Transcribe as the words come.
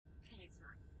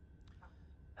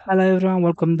Hello everyone,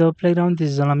 welcome to the playground. This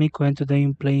is Alamico and today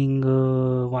I'm playing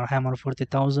Warhammer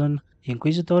 40,000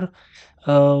 Inquisitor.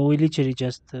 We literally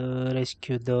just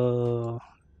rescued the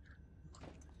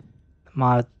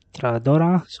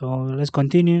Matradora, so let's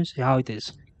continue, see how it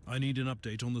is. I need an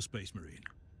update on the Space Marine.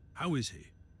 How is he?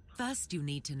 First, you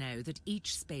need to know that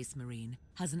each Space Marine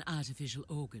has an artificial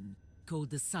organ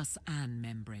called the Sus-An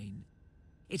membrane.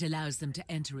 It allows them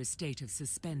to enter a state of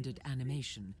suspended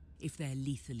animation if they're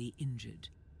lethally injured.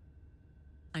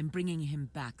 I'm bringing him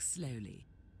back slowly.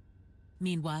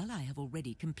 Meanwhile, I have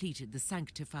already completed the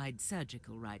sanctified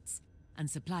surgical rites and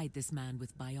supplied this man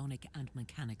with bionic and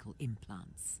mechanical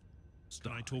implants.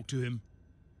 Can I talk to him?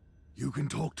 You can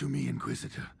talk to me,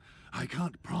 Inquisitor. I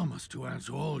can't promise to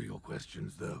answer all your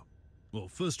questions, though. Well,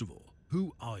 first of all,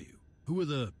 who are you? Who are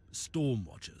the Storm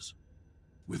Watchers?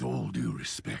 With all due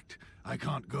respect, I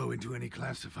can't go into any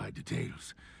classified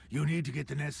details. You need to get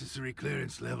the necessary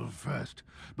clearance level first,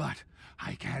 but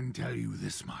I can tell you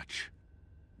this much.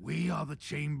 We are the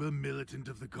Chamber Militant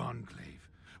of the Conclave.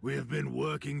 We have been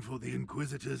working for the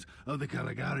Inquisitors of the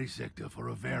Caligari sector for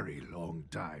a very long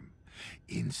time.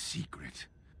 In secret.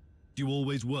 Do you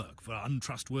always work for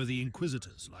untrustworthy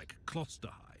Inquisitors like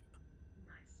Klosterheim?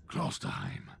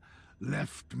 Klosterheim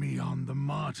left me on the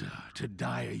Martyr to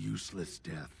die a useless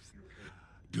death.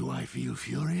 Do I feel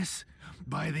furious?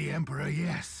 By the Emperor,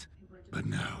 yes. But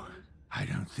no, I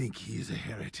don't think he is a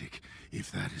heretic,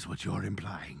 if that is what you're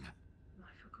implying.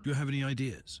 Do you have any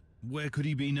ideas? Where could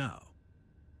he be now?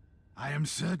 I am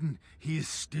certain he is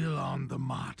still on the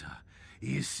Martyr.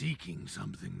 He is seeking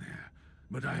something there,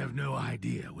 but I have no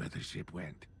idea where the ship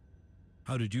went.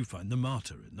 How did you find the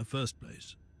Martyr in the first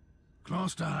place?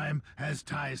 Klosterheim has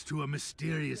ties to a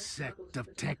mysterious sect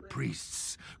of tech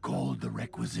priests called the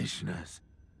Requisitioners.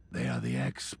 They are the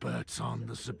experts on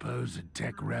the supposed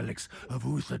tech relics of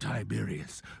Uther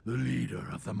Tiberius, the leader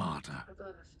of the Martyr.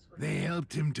 They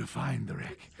helped him to find the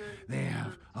wreck. They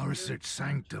have a research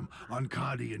sanctum on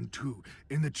Cardian 2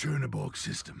 in the Cherniborg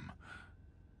system.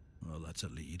 Well, that's a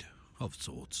lead, of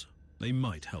sorts. They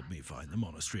might help me find the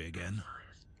monastery again.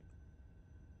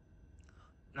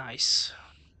 Nice.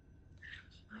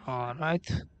 Alright,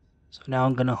 so now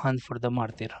I'm gonna hunt for the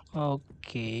Martyr.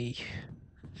 Okay.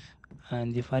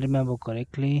 And if I remember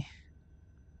correctly,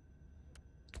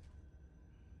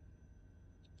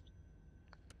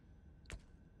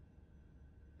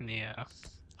 yeah,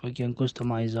 we can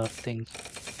customize our thing,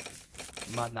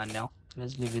 but not now.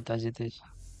 Let's leave it as it is.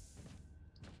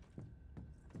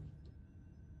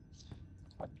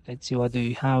 Let's see what do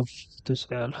we have to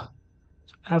sell.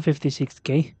 So I have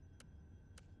 56k.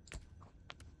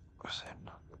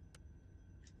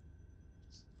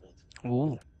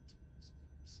 Ooh.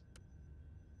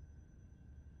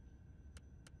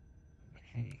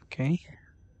 Okay.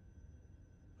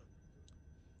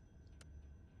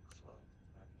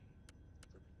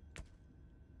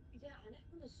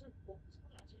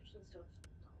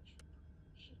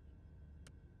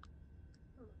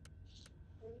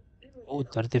 Oh,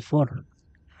 34.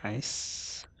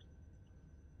 Nice.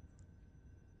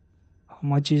 How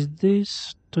much is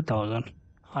this? 2000.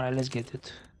 Alright, let's get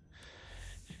it.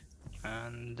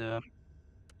 And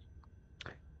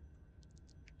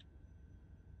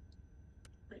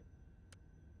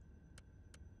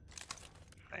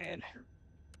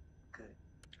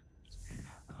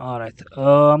alright,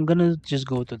 I'm gonna just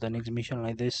go to the next mission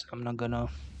like this. I'm not gonna.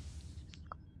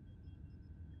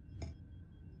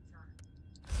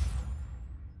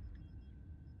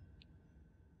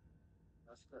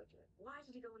 Why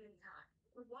did he go in attack?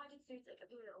 Why did suits like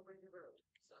appear over the road?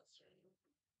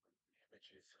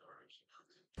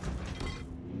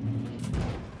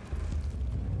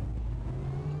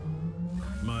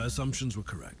 My assumptions were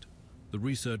correct. The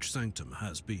research sanctum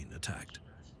has been attacked.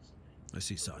 I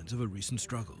see signs of a recent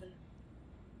struggle.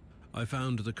 I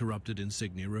found the corrupted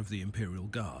insignia of the Imperial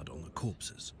Guard on the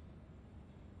corpses.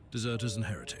 Deserters and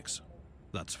heretics,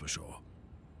 that's for sure.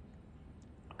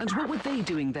 And what were they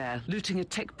doing there, looting a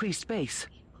tech priest base?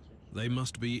 They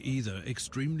must be either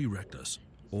extremely reckless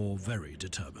or very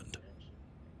determined.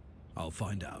 I'll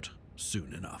find out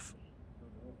soon enough.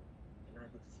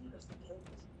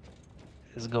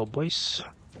 Let's go, boys.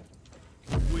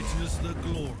 Witness the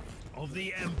glory of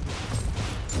the Emperor.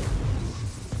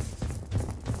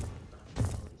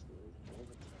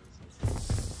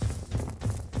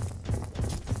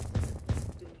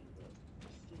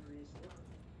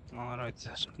 Alright,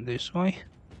 so this way.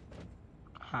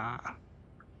 Ah.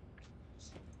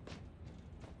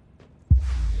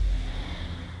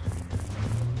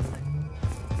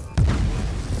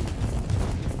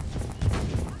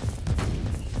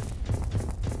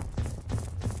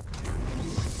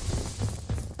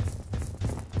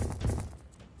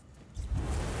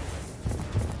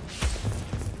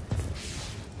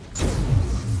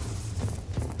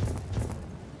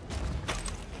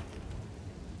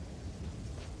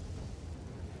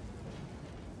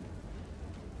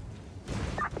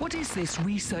 What is this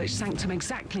research sanctum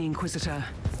exactly, Inquisitor?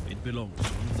 It belongs to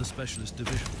one of the specialist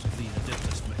divisions of the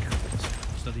Adeptus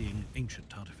Mechanicus, studying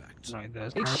ancient artifacts. Right,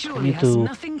 that's It nice. We surely need has to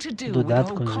nothing to do do with the that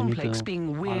whole because we need complex to being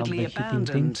unlock weirdly the heating thing.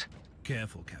 abandoned.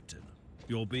 Careful, Captain.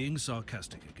 You're being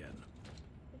sarcastic again.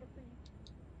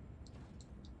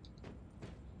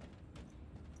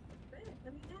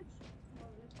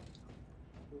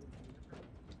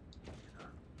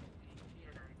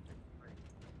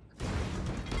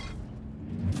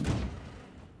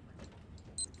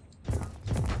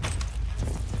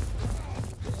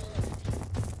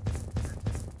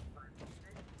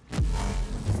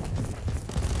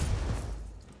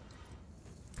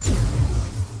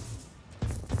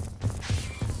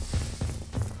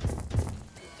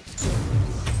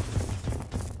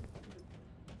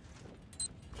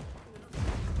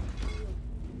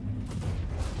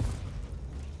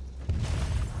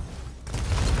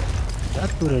 That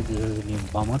turret is really a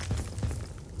bummer.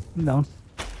 I'm down.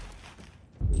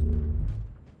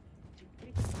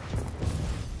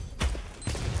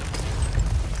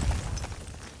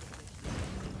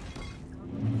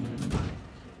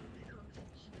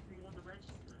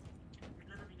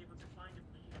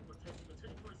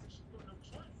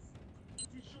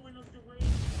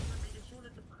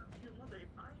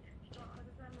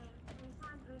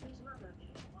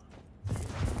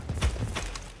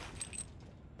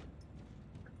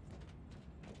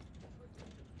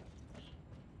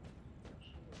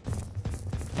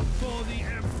 For the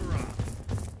Emperor!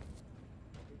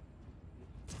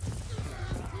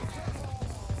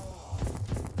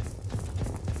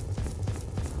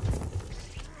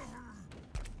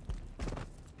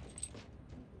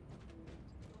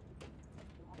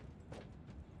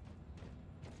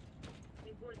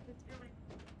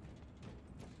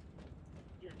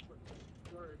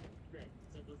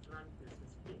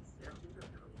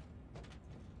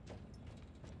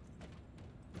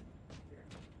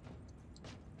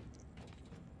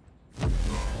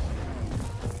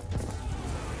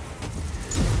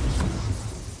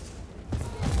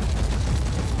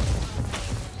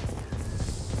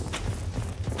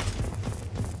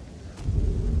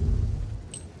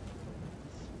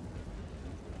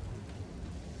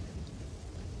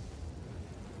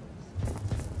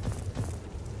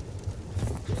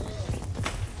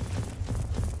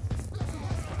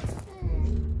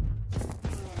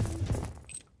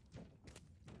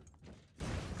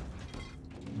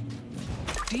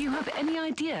 Do you have any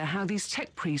idea how these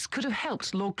tech priests could have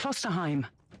helped Lord Klosterheim?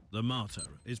 The Martyr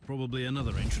is probably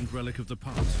another ancient relic of the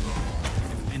past.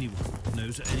 If anyone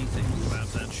knows anything about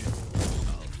that ship,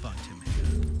 I'll find him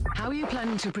here. How are you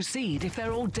planning to proceed if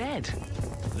they're all dead?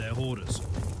 They're hoarders.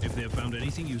 If they have found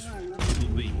anything useful, it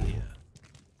will be here.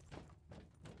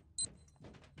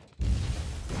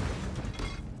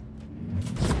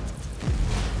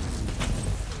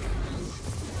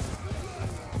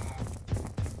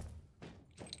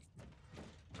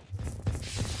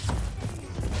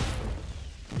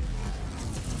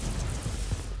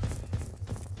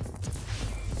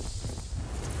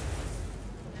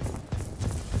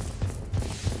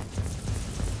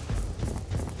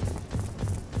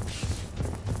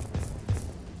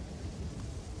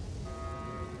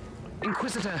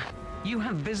 Inquisitor, you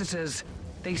have visitors.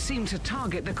 They seem to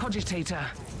target the Cogitator.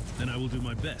 Then I will do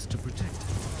my best to protect it.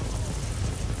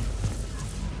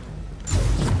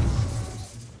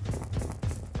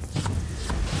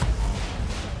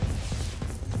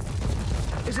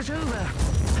 Is it over?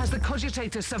 Has the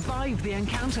Cogitator survived the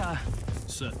encounter?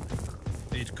 Certainly.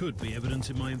 It could be evidence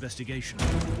in my investigation.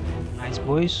 Nice,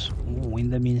 boys. Ooh, in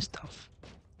the mean stuff.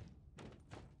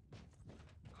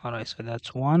 Alright, so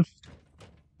that's one.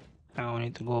 Now we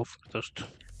need to go first.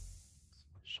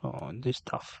 So this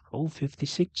stuff. Oh,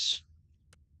 56.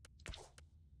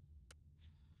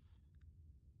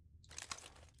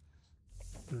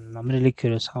 I'm really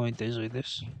curious how it is with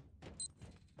this.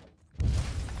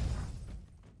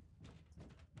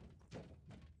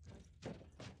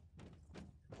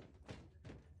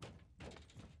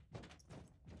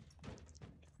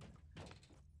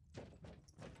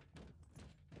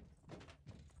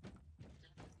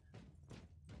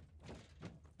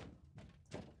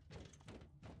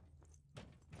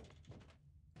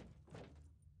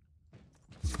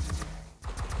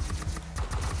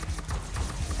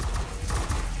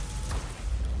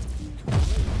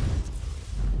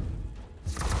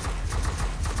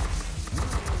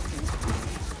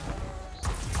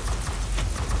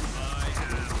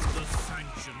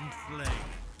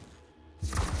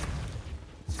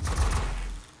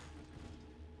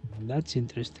 That's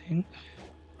interesting.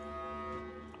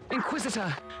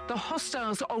 Inquisitor, the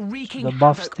hostiles are wreaking The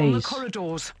buff havoc on the stays.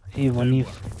 corridors. Even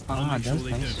if... I'll make sure that's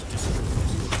they nice. don't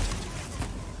destroy.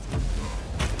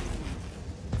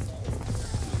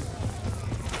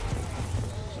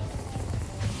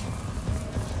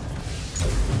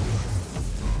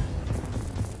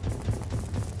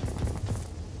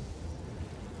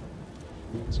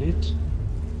 That's it.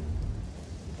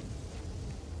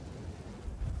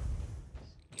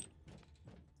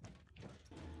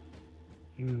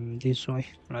 This way,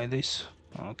 like this.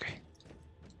 Okay.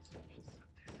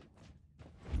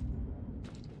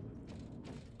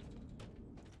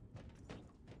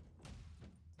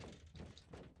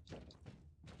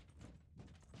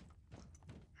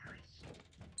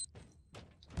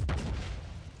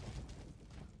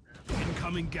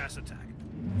 Incoming gas attack.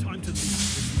 Time to leave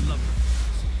this lovely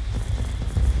place.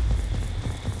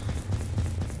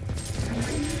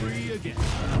 Free again.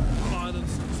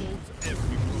 Violence solves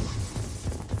every problem.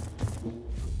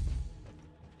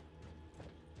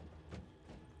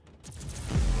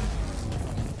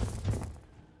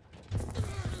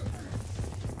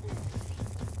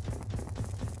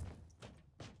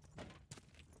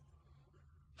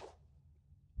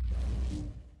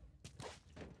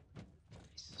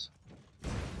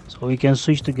 So we can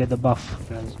switch to get the buff.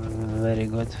 That's very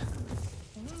good.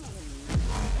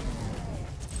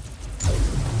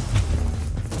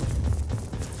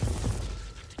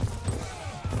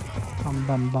 Bum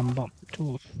bum bum bum.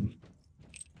 Two.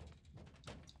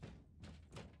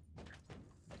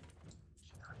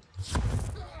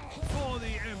 For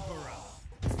the Emperor.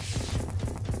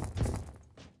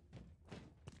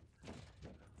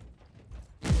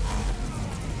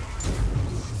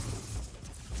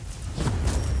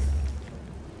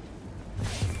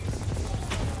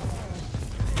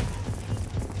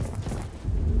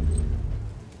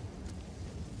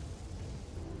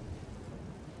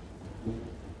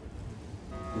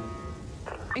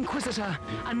 Inquisitor,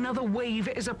 another wave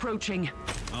is approaching.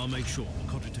 I'll make sure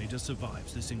the Cogitator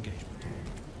survives this engagement.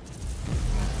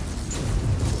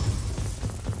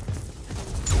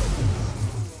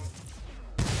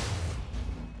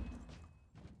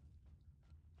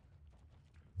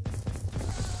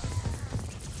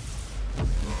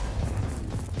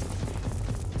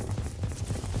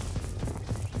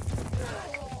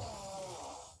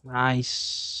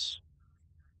 Nice.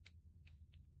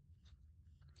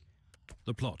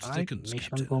 The plot Right, thickens, mission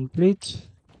Captain. complete.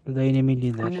 The enemy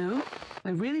leader. No, I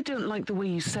really don't like the way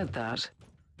you said that.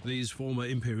 These former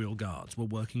Imperial guards were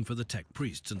working for the Tech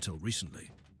Priests until recently.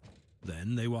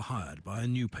 Then they were hired by a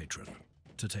new patron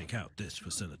to take out this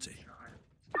facility.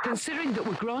 Considering that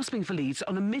we're grasping for leads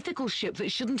on a mythical ship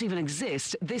that shouldn't even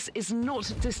exist, this is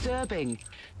not disturbing.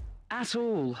 At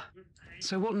all.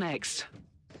 So what next?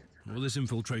 Well, this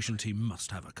infiltration team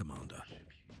must have a commander.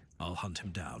 I'll hunt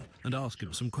him down and ask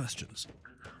him some questions.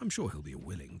 I'm sure he'll be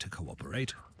willing to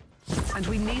cooperate. And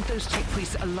we need those tech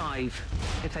priests alive,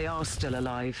 if they are still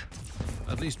alive.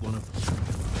 At least one of them.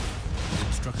 The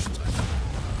instructions I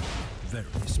have are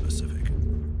very specific.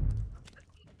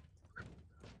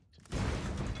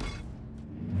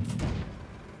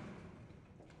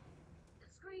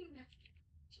 Scream!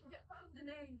 Get found the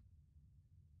name.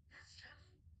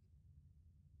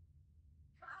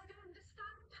 I don't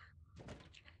understand.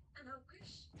 And I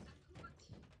wish I could.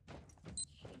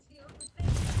 It's the only thing.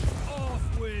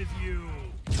 Off with you!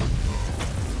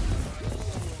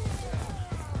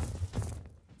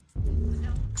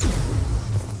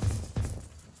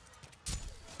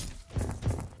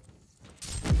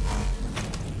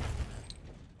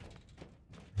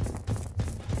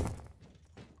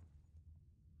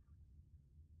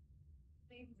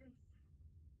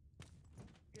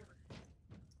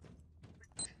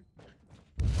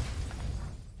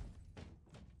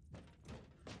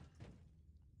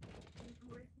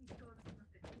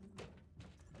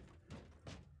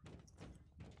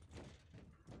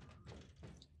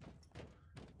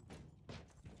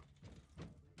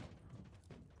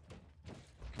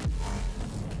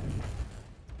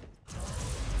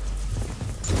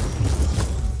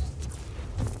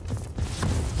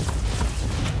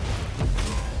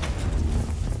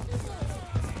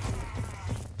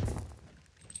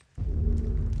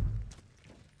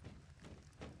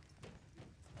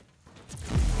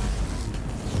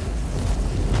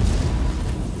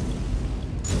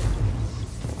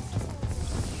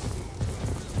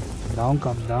 Down,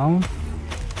 come down.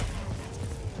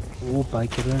 Oh,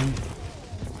 Pykerin.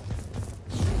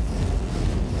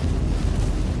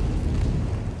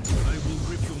 I will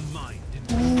rip your mind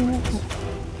into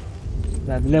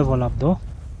That level up though.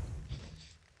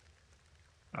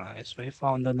 Alright, so we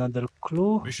found another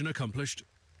clue. Mission accomplished.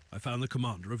 I found the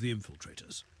commander of the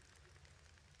infiltrators.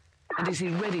 And is he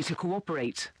ready to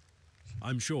cooperate?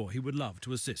 I'm sure he would love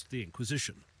to assist the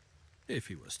Inquisition, if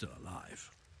he were still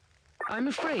alive. I'm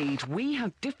afraid we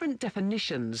have different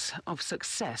definitions of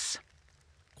success.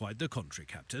 Quite the contrary,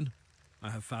 Captain. I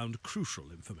have found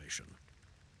crucial information.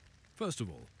 First of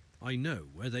all, I know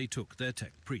where they took their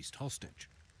tech priest hostage.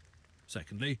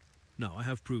 Secondly, now I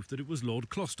have proof that it was Lord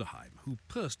Klosterheim who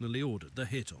personally ordered the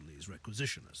hit on these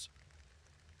requisitioners.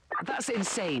 That's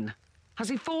insane. Has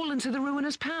he fallen to the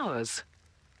ruinous powers?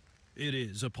 It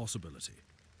is a possibility,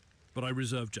 but I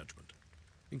reserve judgment.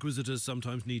 Inquisitors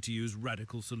sometimes need to use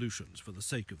radical solutions for the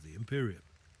sake of the Imperium.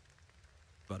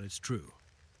 But it's true.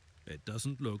 It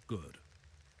doesn't look good.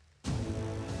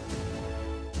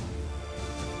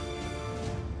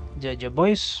 GG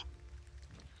boys.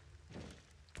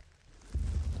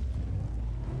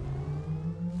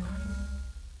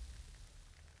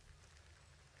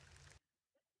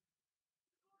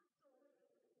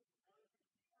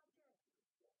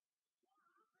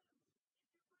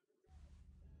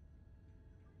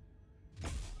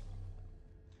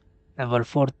 Level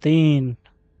 14.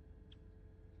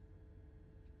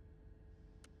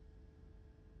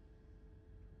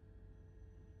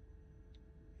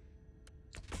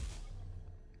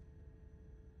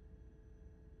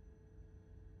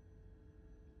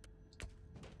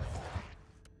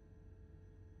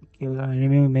 Kill the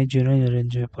enemy major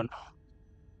range weapon.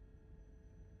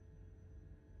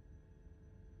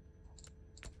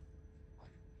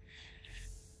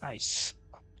 Nice.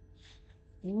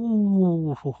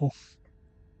 Ooh.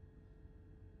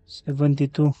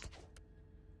 72.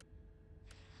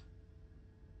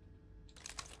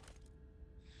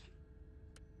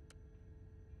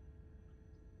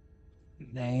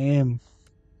 Damn.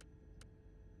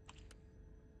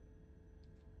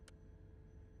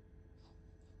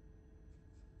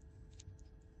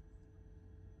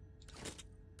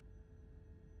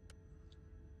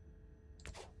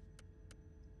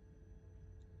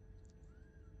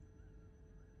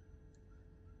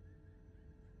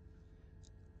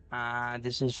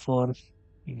 This is for.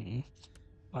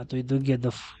 But we do get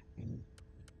the.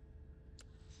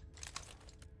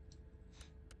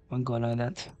 One go like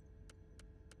that.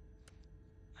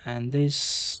 And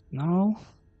this now.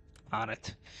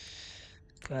 Alright.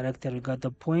 Character got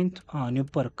the point. New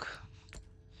perk.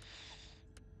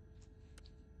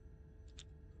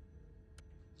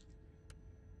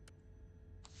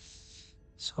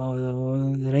 So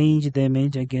range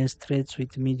damage against threats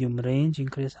with medium range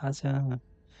increase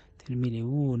till melee.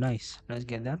 Ooh, nice. Let's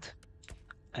get that.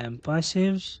 And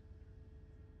passives.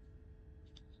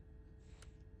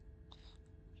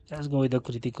 Let's go with the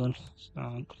critical.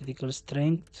 So critical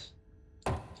strength.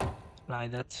 Like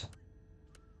that.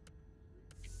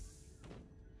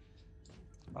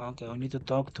 Okay, we need to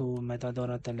talk to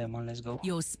Metadora Telemann. Let's go.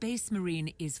 Your Space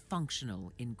Marine is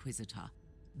functional, Inquisitor,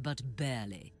 but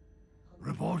barely.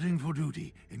 Reporting for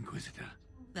duty, Inquisitor.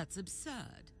 That's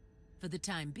absurd. For the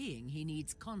time being, he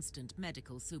needs constant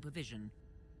medical supervision.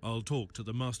 I'll talk to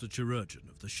the Master Chirurgeon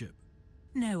of the ship.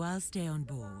 No, I'll stay on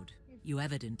board. You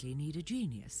evidently need a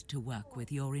genius to work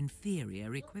with your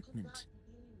inferior equipment.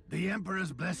 The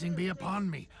Emperor's blessing be upon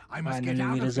me. I must Finally, get we out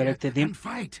of here resurrected him. and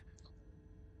fight.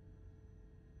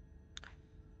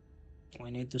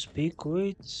 We need to speak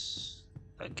with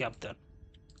the captain.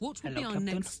 What will Hello, be our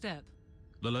Captain. next step?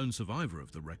 The lone survivor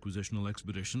of the requisitional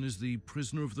expedition is the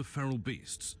prisoner of the feral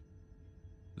beasts.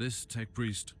 This tech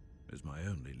priest is my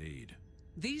only lead.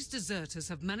 These deserters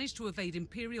have managed to evade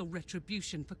Imperial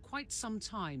retribution for quite some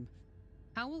time.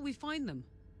 How will we find them?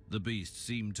 The beasts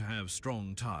seem to have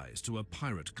strong ties to a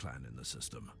pirate clan in the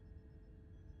system.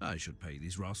 I should pay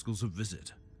these rascals a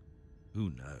visit.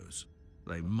 Who knows?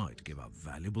 They might give up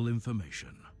valuable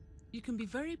information. You can be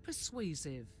very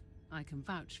persuasive. I can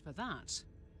vouch for that.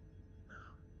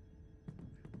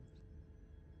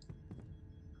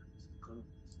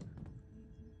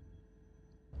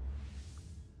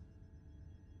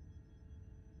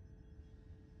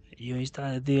 You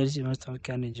install the DLC must have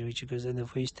carnage, which goes at the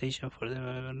way station for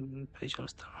the special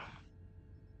star.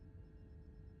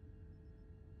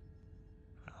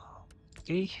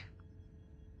 Okay.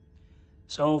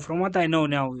 So from what I know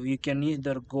now, you can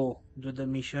either go do the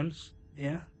missions,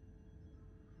 yeah,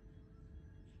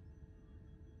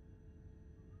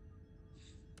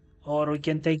 or we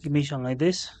can take a mission like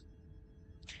this,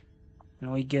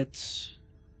 and we get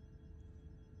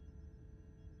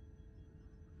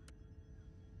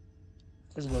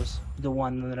this goes the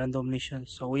one random mission,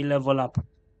 so we level up.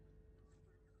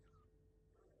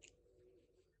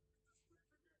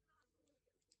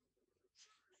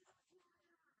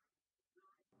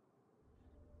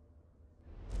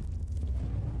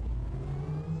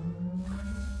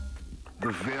 The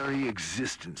very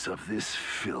existence of this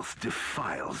filth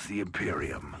defiles the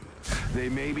Imperium. They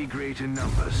may be great in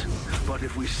numbers, but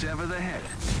if we sever the head,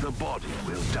 the body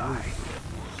will die.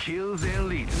 Kill their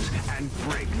leaders and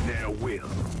break their will.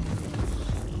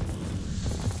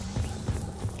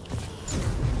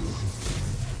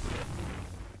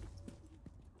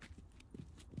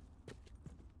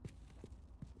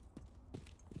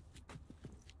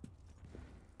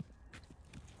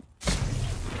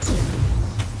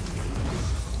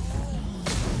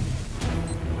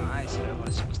 Nice,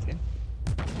 level 16.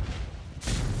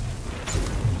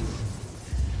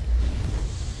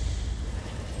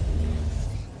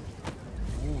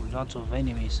 Ooh, lots of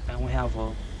enemies, and we have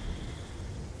a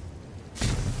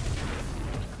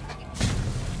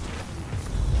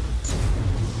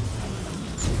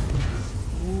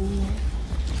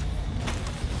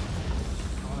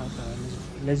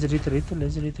let's retreat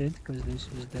because this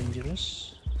is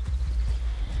dangerous.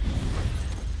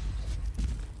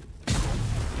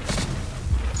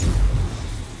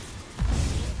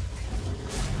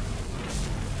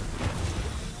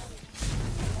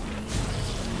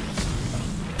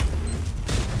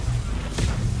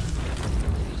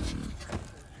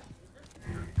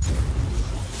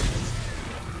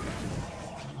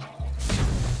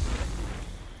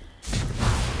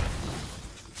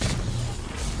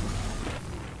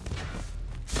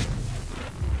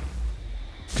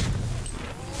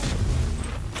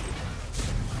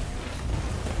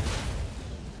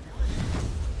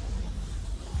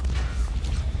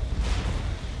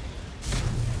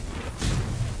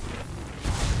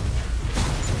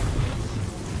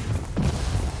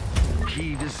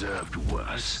 He deserved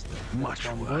worse. Much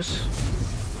worse.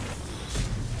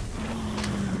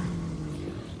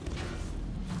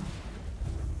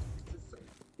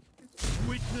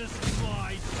 Witness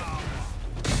my power.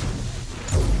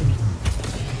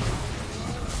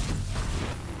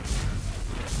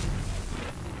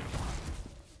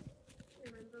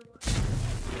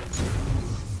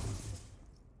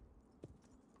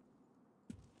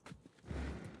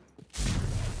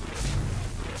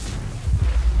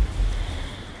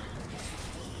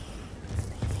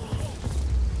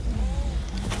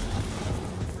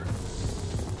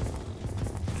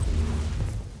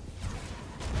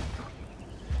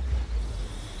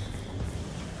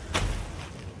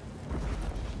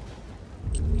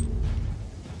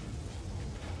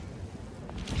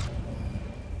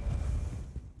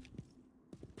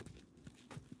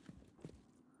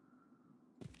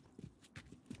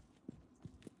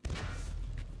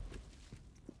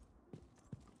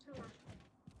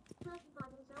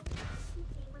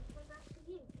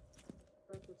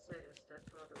 I could say her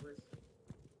stepfather was,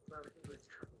 well, he was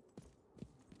trouble.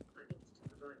 I need to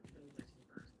do the right thing getting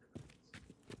back to the roots.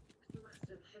 He must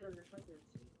have hidden the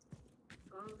pregnancy.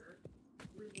 Father,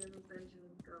 William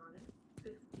Benjamin Garnet,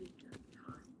 15 at the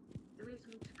time. The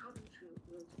reason to Coventry at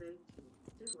the age of 18.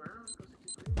 Did well, got a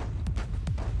degree.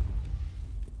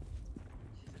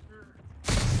 She's a nurse.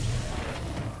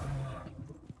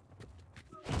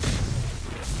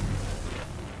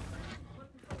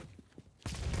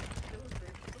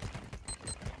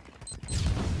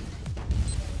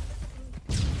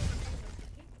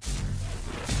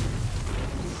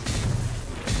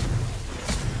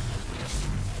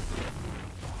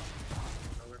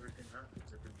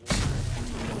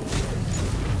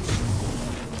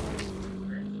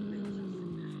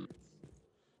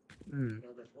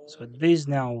 So this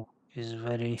now is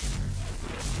very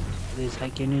this I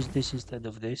can use this instead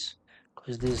of this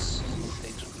because this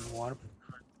takes one warp.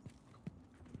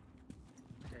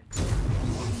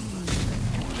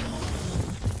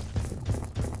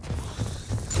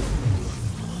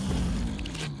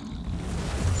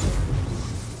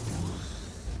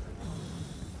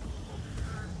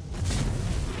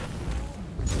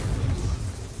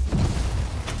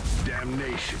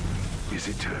 Damnation is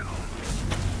eternal.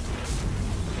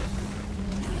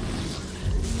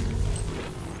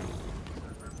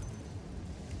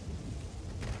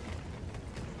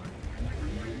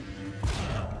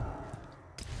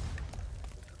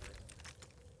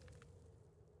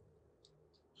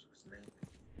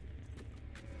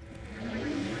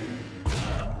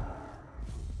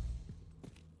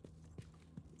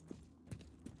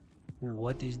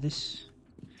 What is this?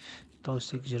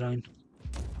 Toxic Geraint.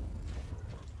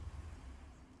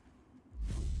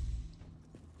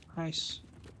 Nice.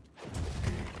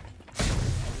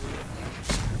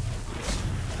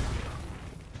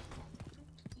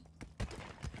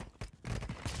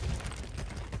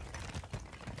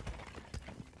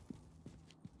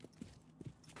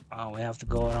 Oh, we have to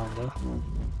go around though.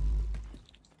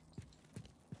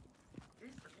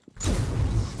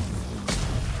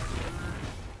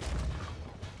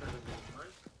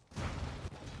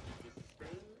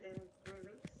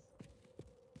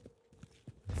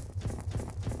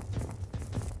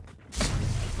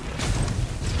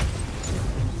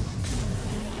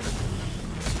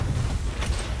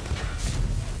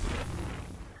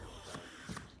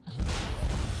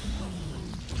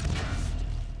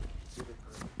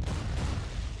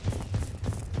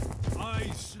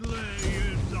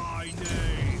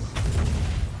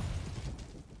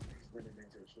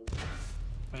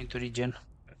 Going to regen.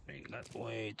 I got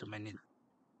way too many.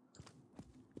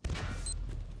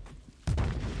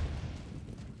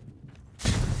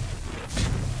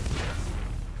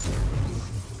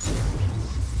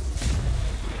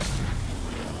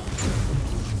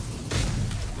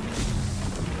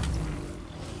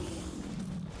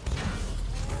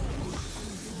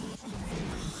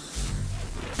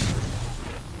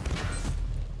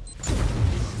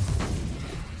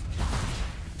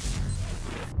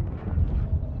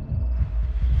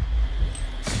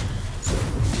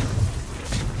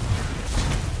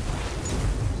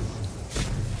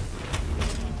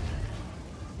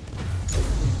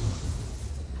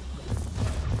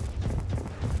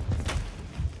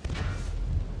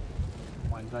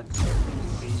 God,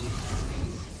 crazy.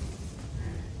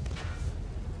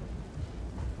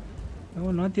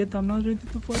 No, not yet. I'm not ready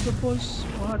to fight the boss.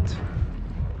 What?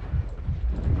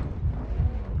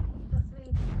 That's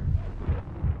me.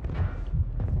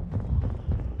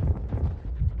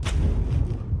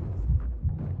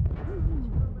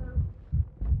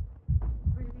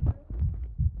 Really good.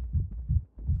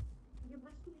 You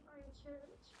left me by a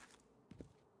church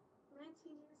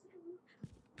 19 years ago.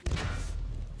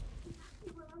 Exactly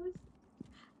where I was.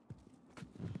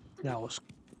 That was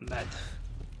bad.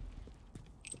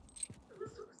 It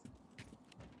was so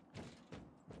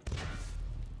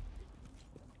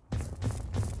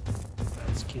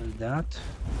Let's kill that.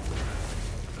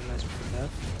 Let's put that.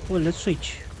 Oh, let's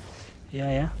switch.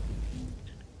 Yeah.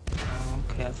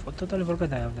 Okay, totally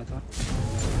forgot I have that one.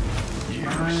 You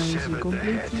Nice, severed the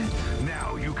head. completed.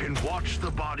 Now you can watch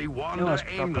the body wander was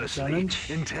proper aimlessly challenge.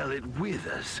 until it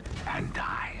withers and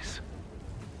dies.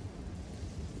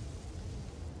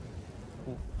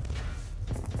 Oh,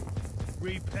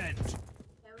 Repent.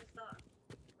 There was that.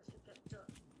 I should get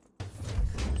done.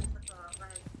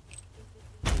 Like,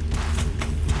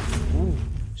 ooh,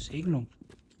 Signum.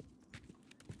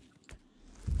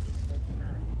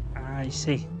 I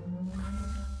see.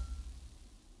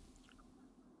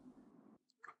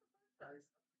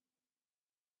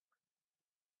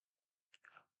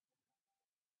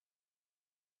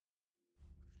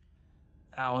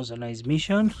 That was a nice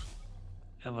mission.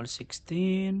 Level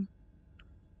 16.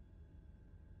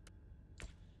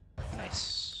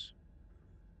 Nice.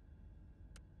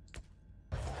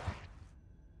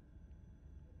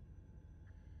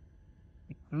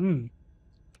 Hmm.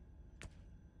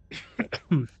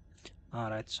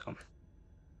 Alright, so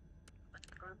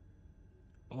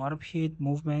warp hit,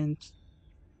 movement,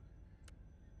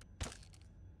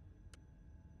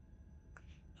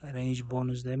 range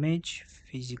bonus damage,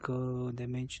 physical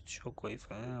damage, shockwave.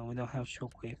 We don't have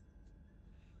shockwave.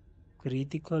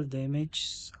 Critical damage,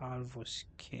 salvo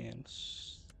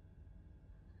skills.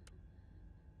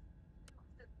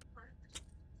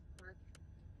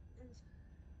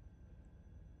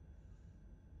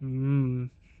 Hmm.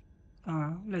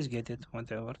 Let's get it,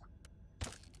 whatever.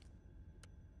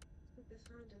 they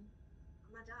found him.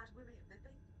 My dad, where may have they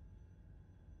been?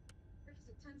 Because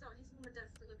it turns out his mum and dad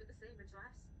still live at the same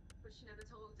address, but she never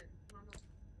told him. My mum,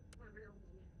 my real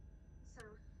mum. So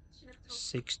she never told him.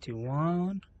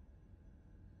 61.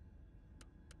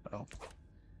 Oh.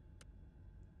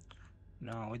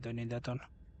 No, we don't need that one.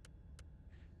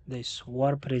 This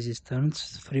warp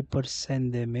resistance,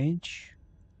 3% damage.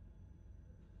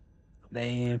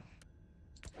 They.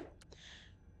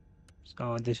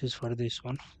 So this is for this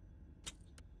one.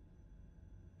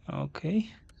 Okay.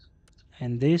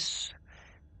 And this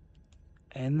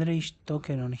enraged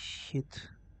token on hit.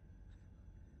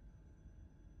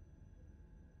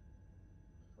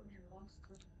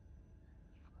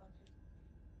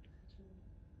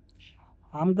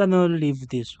 I'm gonna leave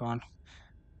this one.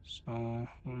 So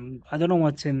I don't know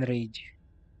what's enrage.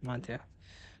 Matter.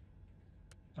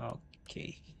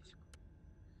 Okay.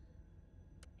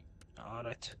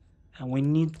 Alright. And we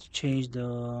need to change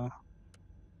the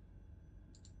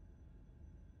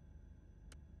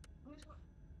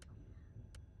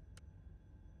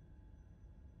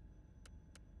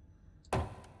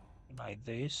like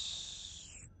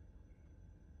this.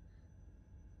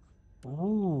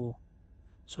 Oh,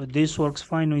 so this works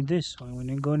fine with this. So when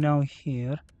you go now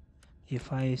here,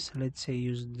 if I let's say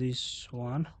use this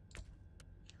one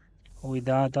with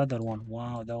that other one,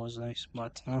 wow, that was nice.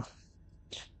 But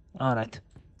all right,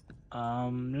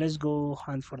 let's go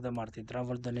hunt for the martyr.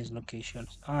 Travel the next location.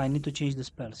 I need to change the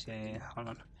spells. Yeah, hold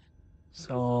on.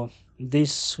 So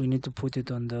this we need to put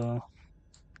it on the.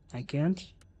 I can't.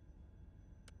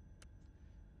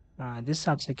 This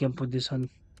sucks. I can put this on.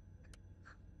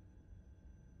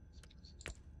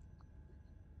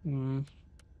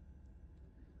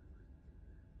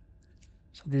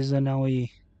 So this is an AOE.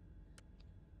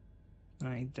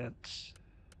 Like that.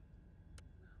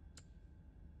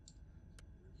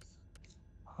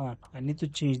 I need to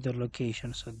change the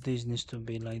location, so this needs to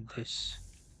be like this.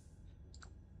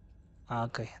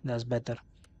 Okay, that's better.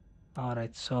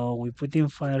 Alright, so we put in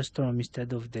Firestorm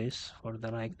instead of this for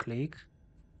the right click.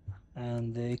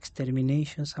 And the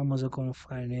extermination, summons a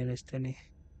confine nearest any.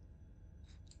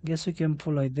 Guess we can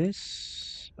pull like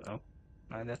this. Oh,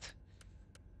 like that.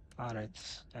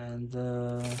 Alright, and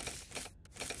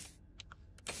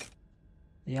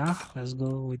yeah, let's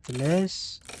go with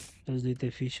less. Let's do it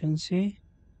efficiency.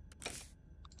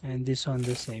 And this one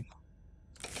the same.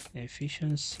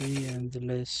 Efficiency and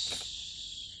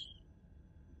less.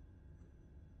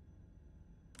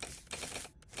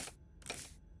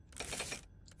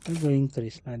 We'll go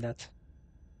increase like that.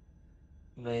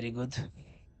 Very good.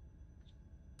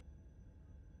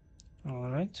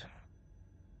 Alright.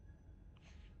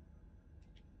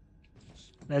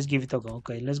 Let's give it a go.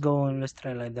 Okay, let's go and let's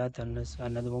try like that, and let's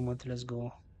another moment let's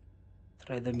go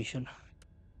try the mission.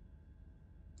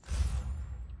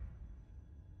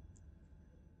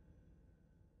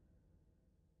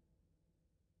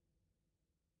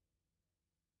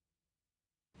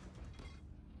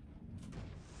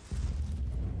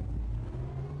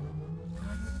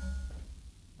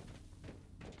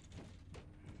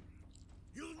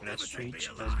 Let's switch,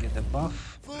 let's get the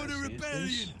buff. For the Let's use rebellion.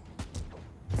 this.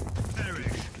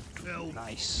 Perish. Hell.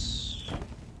 Nice.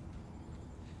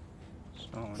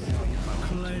 So now if I want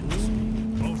Cleanse to...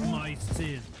 me of my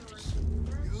sins.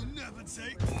 You'll never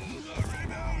take the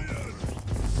rebellion.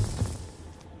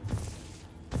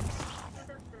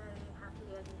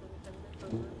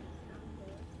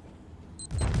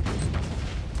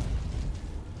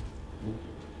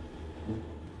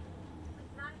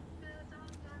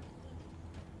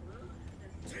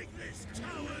 Take this,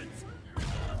 cowards!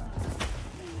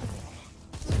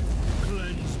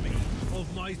 Cleanse me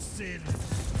of my sins.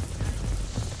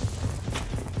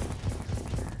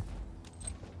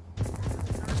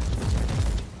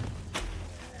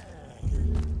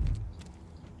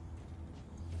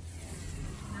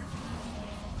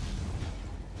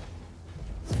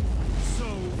 So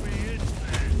be it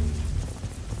then.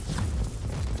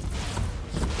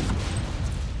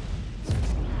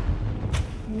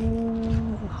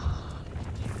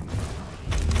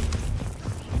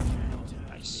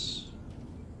 Nice.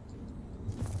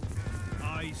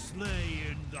 I slay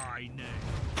in thy name.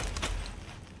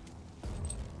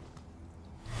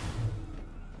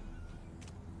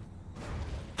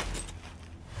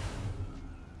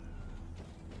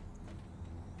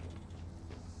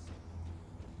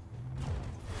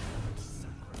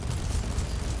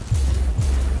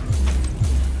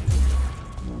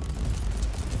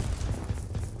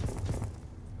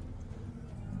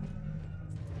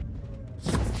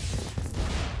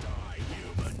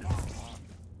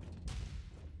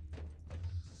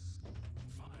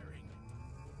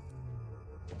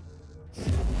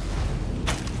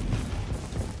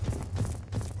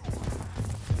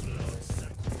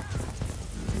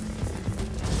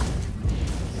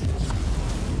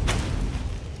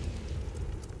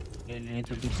 Really need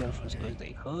to be careful because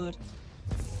they hurt.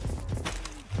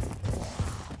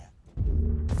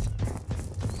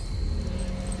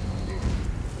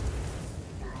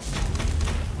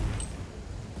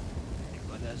 There you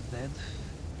go, that's dead.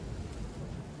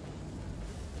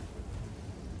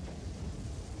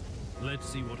 Let's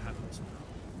see what happens now.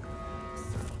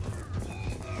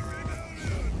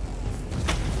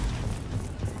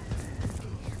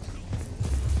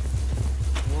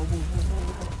 Whoa, whoa, whoa,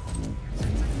 whoa, whoa.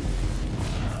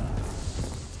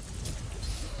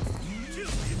 Kill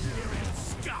the Imperium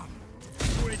scum!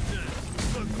 Witness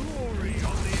the glory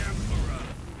of the Emperor!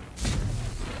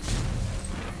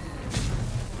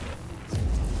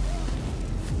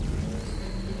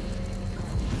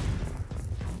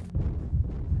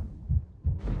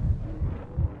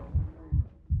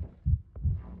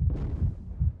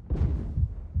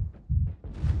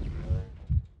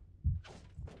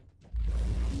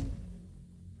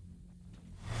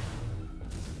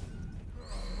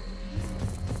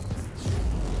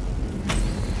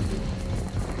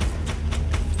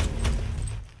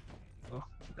 Oh,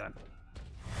 done.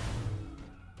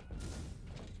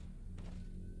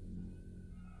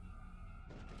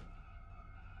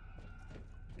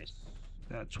 Yes,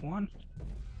 that's one.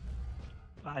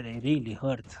 Ah, they really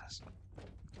hurt.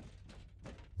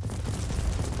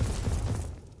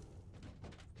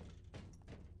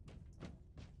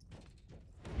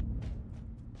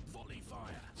 Volley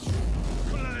fire!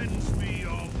 Cleanse me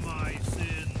of my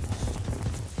sins!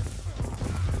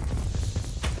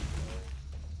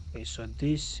 Okay, so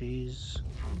this is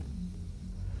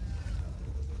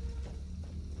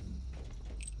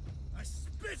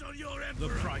on your The emperor!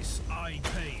 price I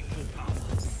pay for power.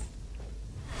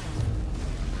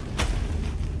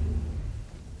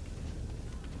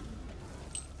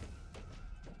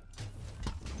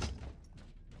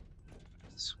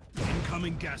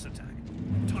 Incoming gas attack.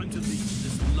 Time to leave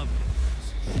this lovely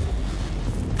place.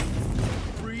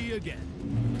 Free again.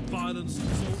 Violence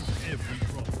solves every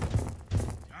problem.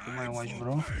 You might watch,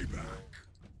 bro.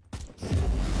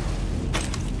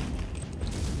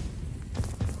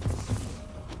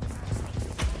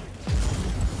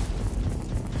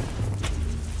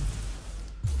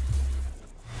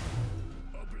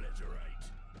 Obliterate.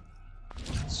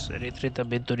 Let's retreat a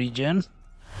bit to regen.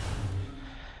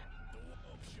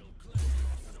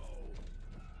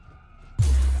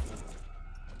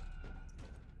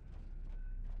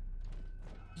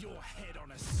 Your head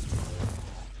on a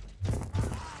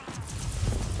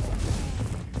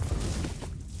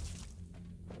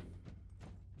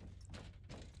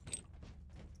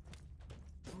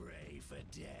pray for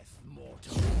death,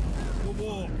 mortal. The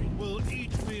war will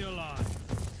eat me alive.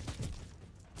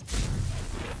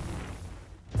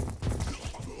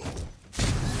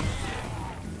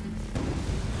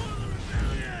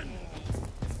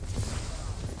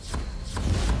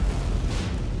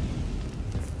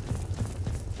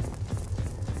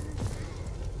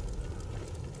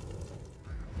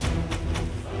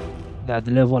 That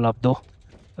level up though,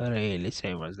 really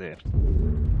save us there.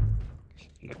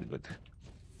 Good, good.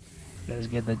 Let's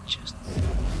get the chest.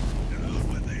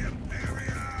 With the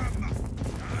Imperium!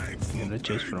 Get the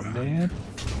chest from there.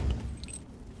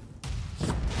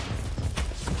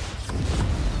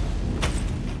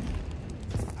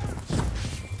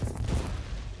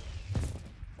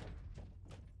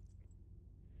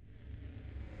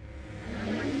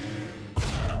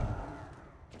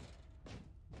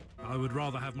 I would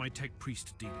rather have my tech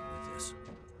priest dealing with this.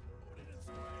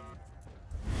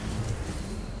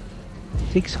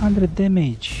 600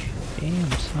 damage.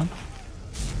 Damn, son.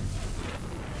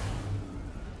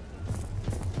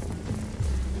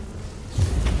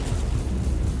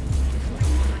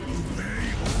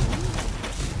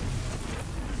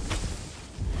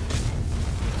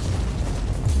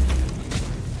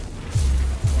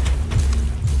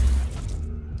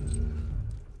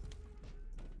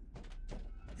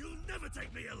 You'll never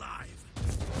take me alive!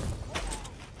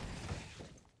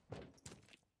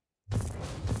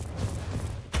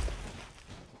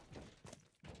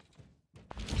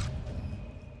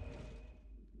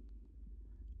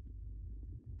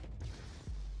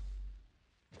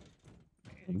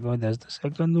 Go, that's the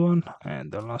second one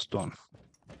and the last one.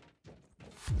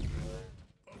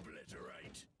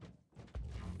 Obliterate.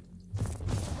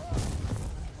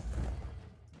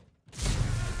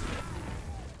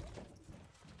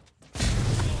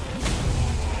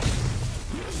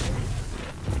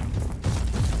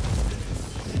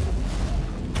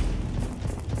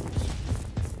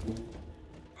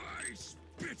 I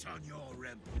spit on your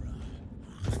emperor.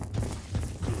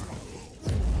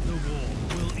 The war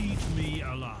will eat me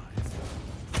alive.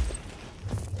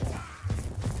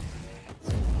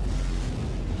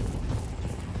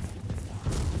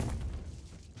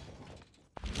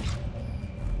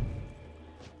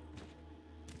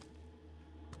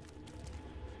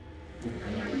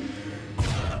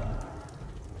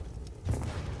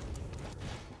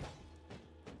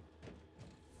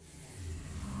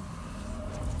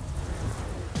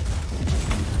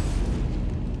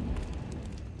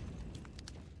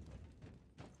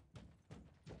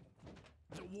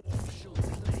 The war shall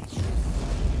claim.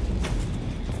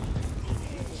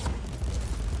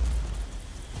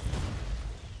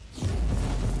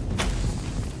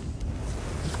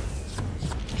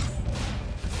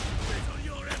 Spit on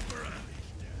your emperor!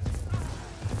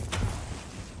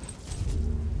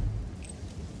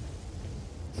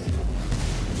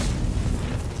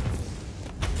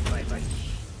 Bye bye.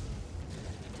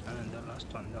 And the last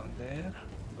one down there.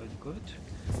 Good, good.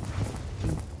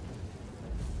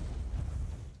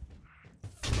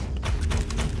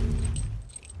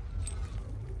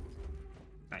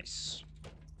 Nice.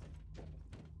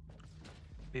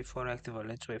 Before activate,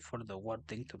 let's wait for the warp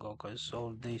thing to go, cause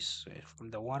all this is from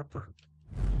the warper.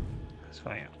 That's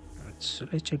fine. Let's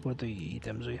check what the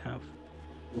items we have.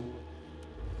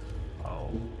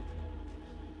 Oh,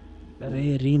 the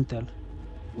rare intel.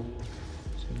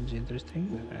 Seems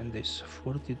interesting. And this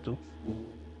 42.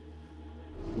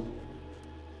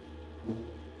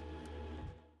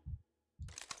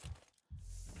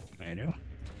 There you go.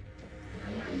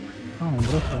 Oh,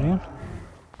 bro, for real?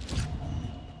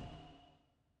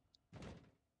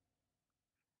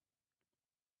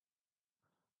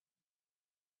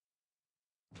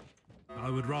 I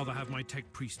would would rather have my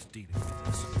tech priest dealing with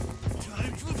this.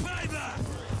 Time for payback!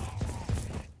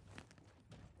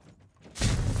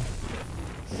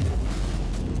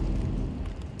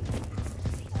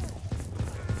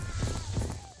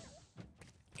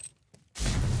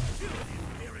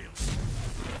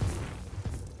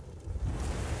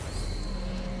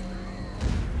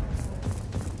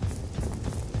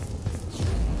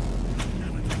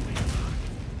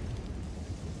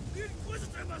 The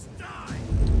Inquisitor must die!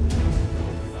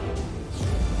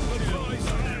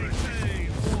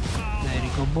 There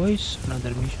you go, boys.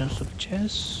 Another mission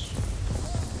success.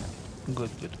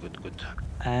 Good, good, good, good.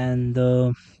 And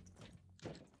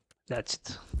that's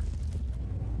it.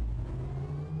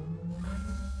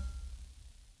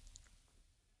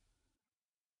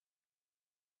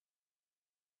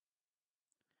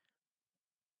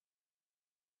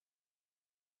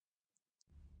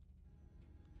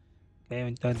 Okay,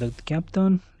 entitled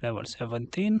Captain, level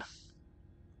 17.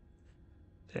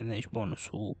 Finish bonus.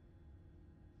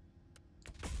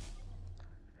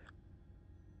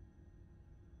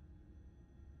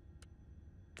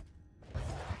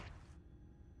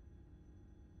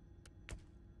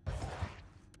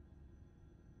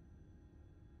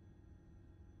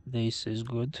 This is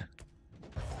good.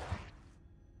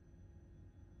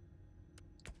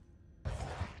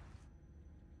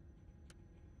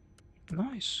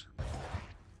 Nice.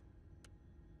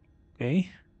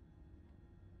 Okay.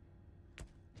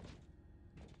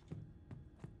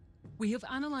 We have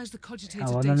analysed the cogitated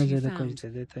How data you analyze the found.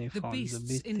 cogitated data you The found.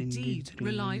 beasts indeed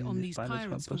rely on these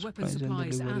pirates for weapon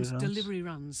supplies supplies and runs. delivery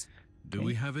runs. Do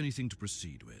we have anything to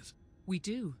proceed with? We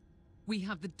do. We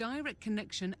have the direct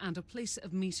connection and a place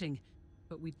of meeting,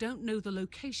 but we don't know the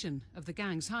location of the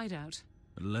gang's hideout.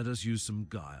 Let us use some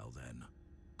guile then.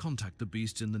 Contact the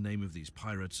beasts in the name of these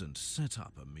pirates and set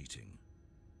up a meeting.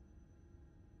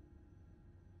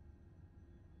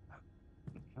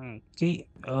 Okay,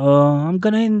 I'm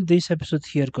gonna end this episode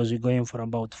here because we're going for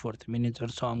about 40 minutes or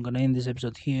so. I'm gonna end this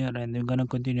episode here and we're gonna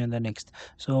continue in the next.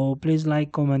 So please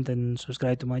like, comment, and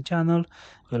subscribe to my channel.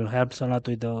 It will help a lot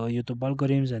with the YouTube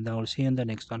algorithms, and I will see you in the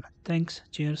next one. Thanks,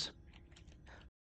 cheers.